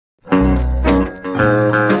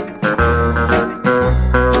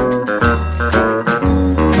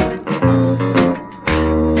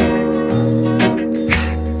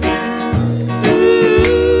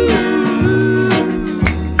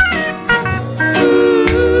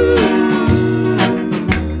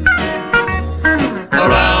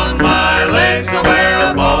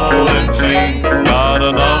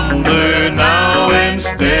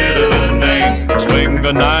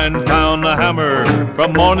a 9-pound hammer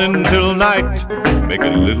from morning till night,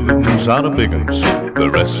 making little ones out of big ones the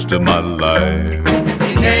rest of my life.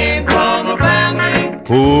 He came from a family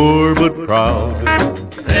Poor but proud,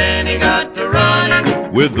 then he got to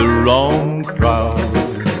running with the wrong crowd,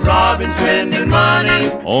 robbing, spending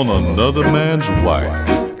money on another man's wife.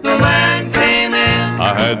 The man came in,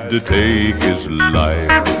 I had to take his life.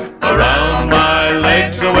 around my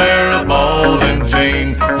legs I wear a ball and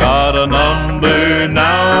chain. Got a number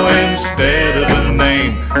now instead of a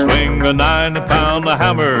name. Swing a 9-pound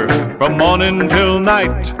hammer from morning till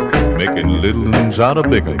night, making little ones out of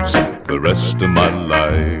big ones the rest of my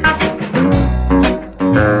life.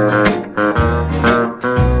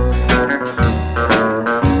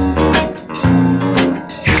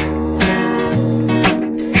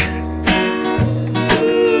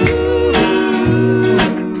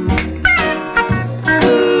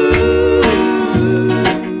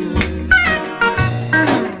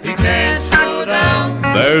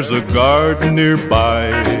 There's a garden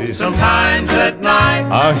nearby. Sometimes at night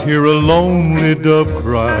I hear a lonely dove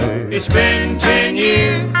cry. it's been 10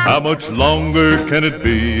 years, How much longer can it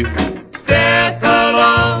be? death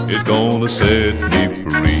alone. It's gonna set me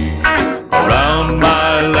free. Around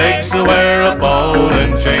my legs I wear a ball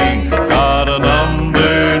and chain. Got a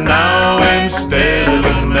number now instead of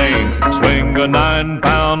a name. Swing a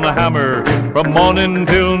 9-pound hammer from morning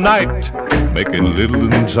till night, making little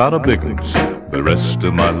ones out of big ones the rest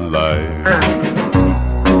of my life.